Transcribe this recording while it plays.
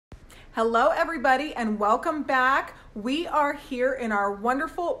Hello everybody and welcome back. We are here in our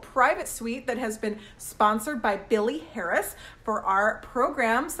wonderful private suite that has been sponsored by Billy Harris for our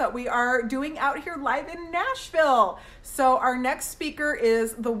programs that we are doing out here live in Nashville. So our next speaker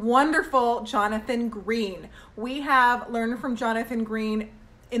is the wonderful Jonathan Green. We have learned from Jonathan Green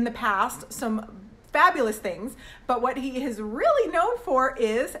in the past some fabulous things, but what he is really known for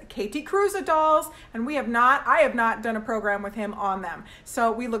is Kathe Kruse Dolls, and I have not done a program with him on them. So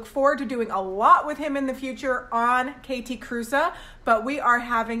we look forward to doing a lot with him in the future on Kathe Kruse, but we are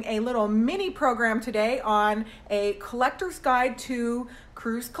having a little mini program today on a collector's guide to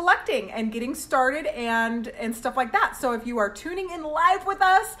Kruse collecting and getting started and stuff like that. So if you are tuning in live with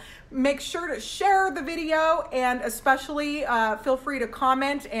us, make sure to share the video and especially feel free to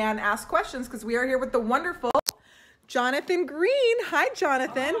comment and ask questions because we are here with the wonderful Jonathan Green. Hi,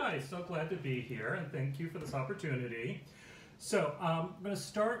 Jonathan. Hi, so glad to be here and thank you for this opportunity. So I'm going to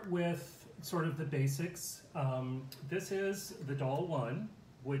start with sort of the basics. This is the doll 1,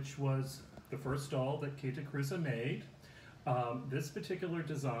 which was the first doll that Kathe Kruse made. This particular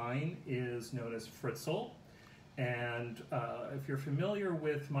design is known as Fritzl. And if you're familiar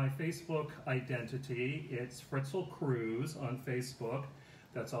with my Facebook identity, it's Fritzl Kruse on Facebook.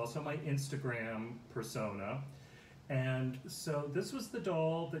 That's also my Instagram persona. And so this was the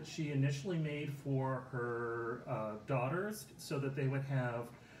doll that she initially made for her daughters so that they would have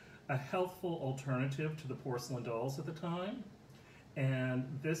a healthful alternative to the porcelain dolls at the time. And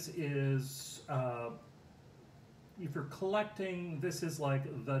this is, if you're collecting, this is like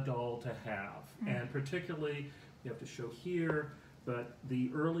the doll to have. And particularly, you have to show here, but the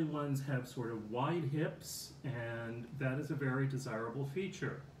early ones have sort of wide hips, and that is a very desirable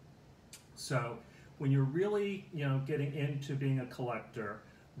feature. So when you're really, getting into being a collector,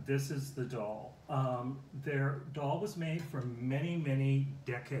 this is the doll. Their doll was made for many, many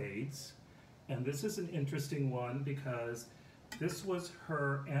decades, and this is an interesting one because this was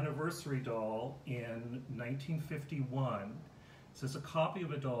her anniversary doll in 1951. So it's a copy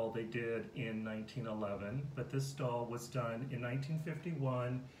of a doll they did in 1911, but this doll was done in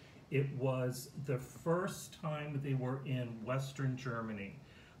 1951. It was the first time that they were in Western Germany.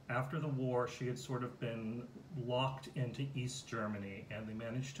 After the war, she had sort of been locked into East Germany, and they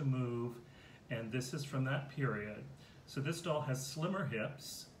managed to move, and this is from that period. So this doll has slimmer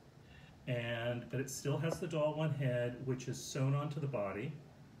hips, but it still has the doll 1 head, which is sewn onto the body.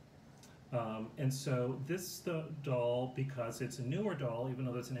 And so this doll, because it's a newer doll, even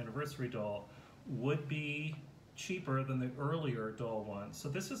though it's an anniversary doll, would be cheaper than the earlier doll one. So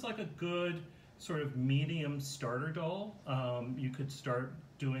this is like a good sort of medium starter doll. You could start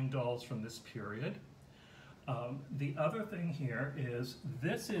doing dolls from this period. The other thing here is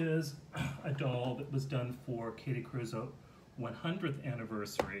this is a doll that was done for Kathe Kruse 100th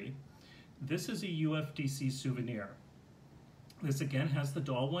anniversary. This is a UFDC souvenir. This again has the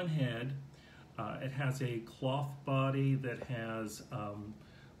doll 1 head. It has a cloth body that has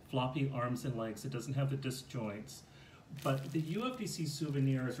floppy arms and legs. It doesn't have the disc joints. But the UFDC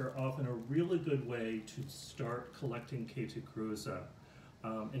souvenirs are often a really good way to start collecting Kathe Kruse.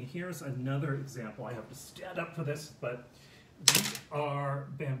 And here's another example. I have to stand up for this, but these are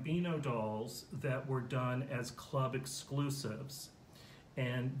Bambino dolls that were done as club exclusives.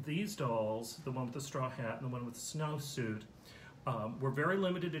 And these dolls, the one with the straw hat and the one with the snowsuit, were very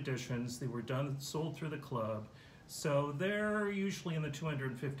limited editions. They were sold through the club, so they're usually in the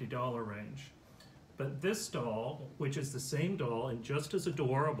 $250 range. But this doll, which is the same doll and just as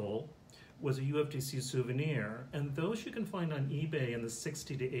adorable, was a UFDC souvenir, and those you can find on eBay in the $60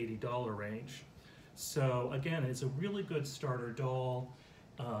 to $80 range. So again, it's a really good starter doll.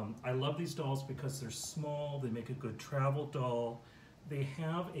 I love these dolls because they're small, they make a good travel doll. They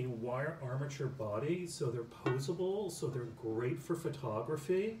have a wire armature body, so they're posable, so they're great for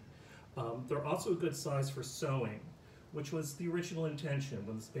photography. They're also a good size for sewing, which was the original intention.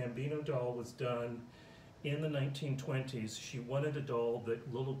 When this Bambino doll was done in the 1920s, she wanted a doll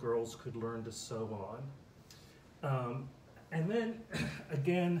that little girls could learn to sew on. And then,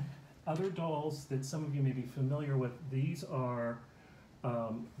 again, other dolls that some of you may be familiar with, these are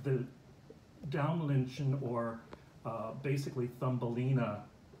the Daumenlinchen, or basically Thumbelina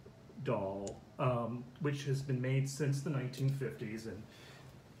doll, which has been made since the 1950s in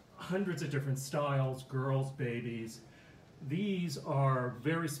hundreds of different styles, girls, babies. These are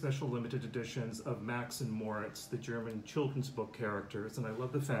very special limited editions of Max and Moritz, the German children's book characters, and I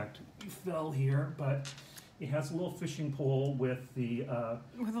love the fact you fell here, but it has a little fishing pole with the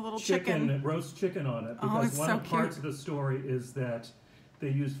with a little chicken, roast chicken on it, because one of the parts of the story is that they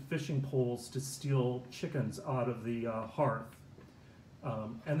used fishing poles to steal chickens out of the hearth.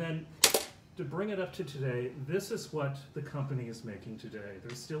 And then to bring it up to today, this is what the company is making today.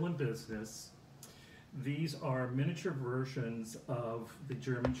 They're still in business. These are miniature versions of the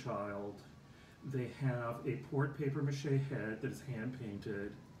German child. They have a poured paper mache head that is hand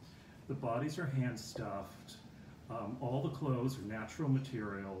painted. The bodies are hand stuffed. All the clothes are natural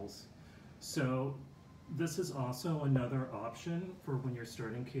materials. So this is also another option for when you're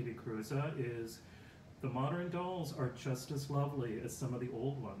starting Kathe Kruse, is the modern dolls are just as lovely as some of the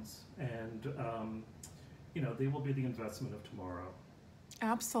old ones. And, you know, they will be the investment of tomorrow.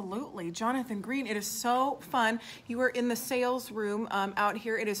 Absolutely. Jonathan Green, it is so fun. You are in the sales room out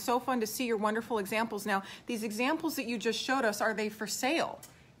here. It is so fun to see your wonderful examples. Now, these examples that you just showed us, are they for sale?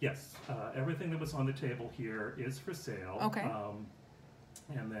 Yes. Everything that was on the table here is for sale. Okay.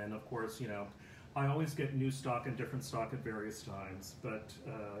 And then, of course, you know, I always get new stock and different stock at various times, but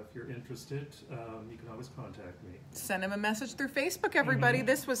if you're interested, you can always contact me. Send him a message through Facebook, everybody.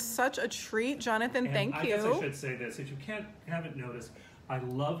 This was such a treat. Jonathan, thank you. I guess I should say this. If you haven't noticed, I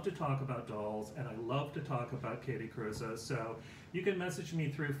love to talk about dolls, and I love to talk about Kathe Kruse, so you can message me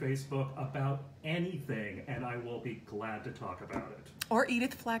through Facebook about anything, and I will be glad to talk about it. Or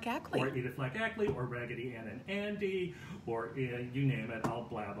Edith Flack-Ackley. Or Edith Flack-Ackley, or Raggedy Ann and Andy, or you name it, I'll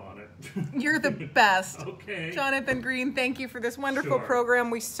blab on it. You're the best. Okay. Jonathan Green, thank you for this wonderful Sure. program.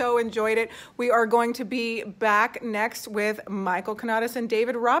 We so enjoyed it. We are going to be back next with Michael Canadas and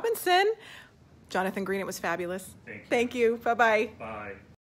David Robinson. Jonathan Green, it was fabulous. Thank you. Thank you. Bye-bye. Bye.